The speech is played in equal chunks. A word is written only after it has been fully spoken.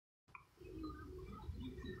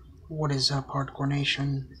What is up, Hardcore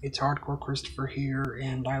Nation? It's Hardcore Christopher here,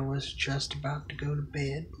 and I was just about to go to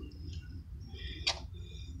bed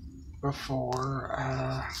before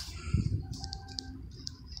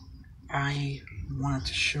I wanted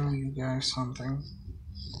to show you guys something.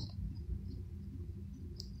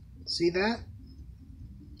 See that?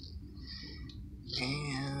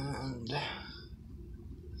 And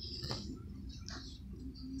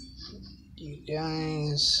you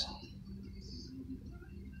guys,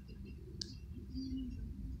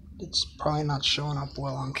 it's probably not showing up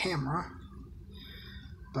well on camera,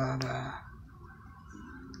 but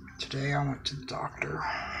today I went to the doctor,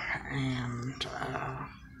 and I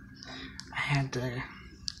had to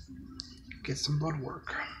get some blood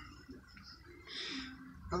work.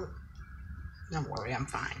 Oh, don't worry, I'm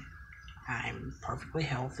fine. I'm perfectly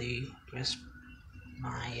healthy. Just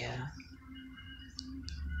my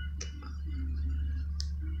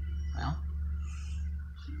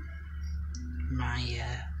my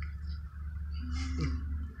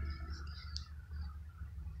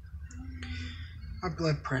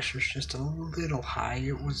blood pressure's just a little high.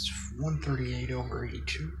 It was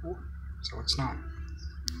 138/82, so it's not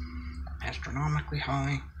astronomically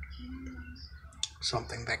high.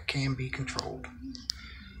 Something that can be controlled.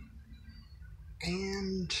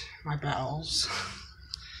 And my bowels.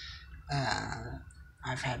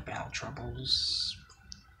 I've had bowel troubles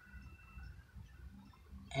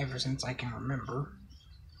ever since I can remember.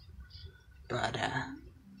 But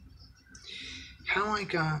how I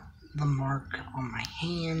got the mark on my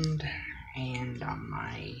hand and on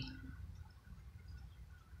my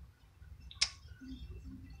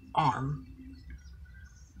arm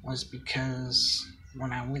was because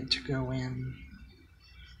when I went to go in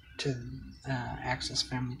to Access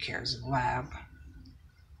Family Care's lab,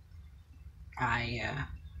 I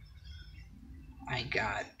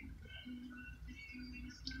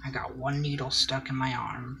got one needle stuck in my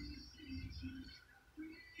arm,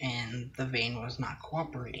 and the vein was not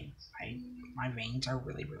cooperating. My veins are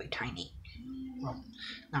really, really tiny. Well,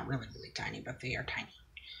 not really, really tiny, but they are tiny.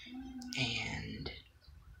 And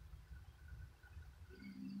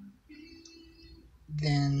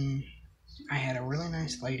then I had a really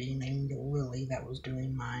nice lady named Lily that was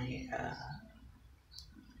doing my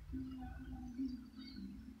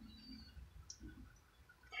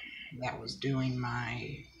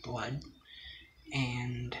blood,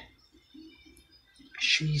 and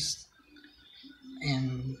she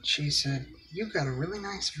said, "You've got a really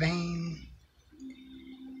nice vein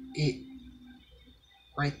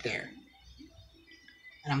right there."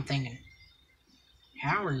 And I'm thinking,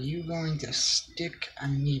 how are you going to stick a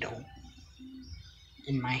needle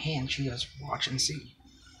in my hand? She goes, "Watch and see."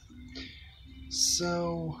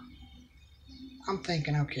 So I'm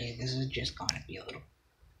thinking, okay, this is just going to be a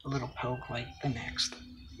little poke like the next,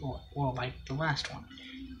 well, like the last one.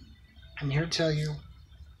 I'm here to tell you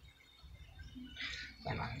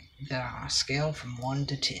that on a scale from 1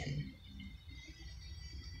 to 10,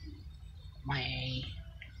 my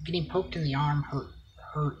getting poked in the arm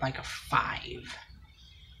hurt like a 5,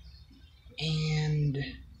 and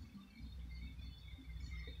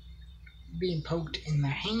being poked in the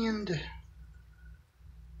hand,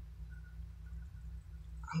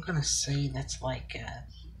 I'm gonna say that's like a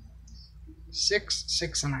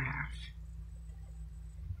 6.5.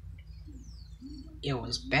 It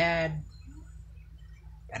was bad,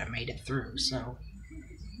 but I made it through. So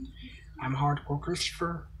I'm Hardcore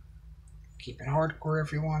Christopher. Keep it hardcore,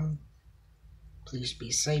 everyone. Please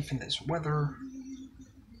be safe in this weather.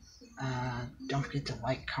 Don't forget to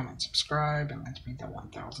like, comment, subscribe, and let's meet that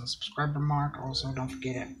 1,000 subscriber mark. Also, don't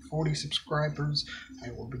forget, at 40 subscribers,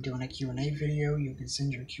 I will be doing a Q&A video. You can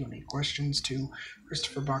send your Q&A questions to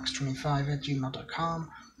christopherbox25@gmail.com,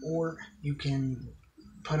 or you can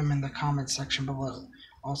put them in the comments section below.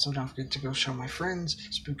 Also, don't forget to go show my friends,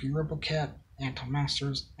 Spooky Rebel Cat, Anton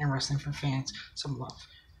Masters, and Wrestling for Fans some love.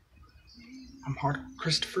 I'm Hardcore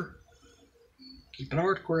Christopher. Keep it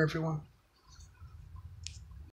hardcore, everyone.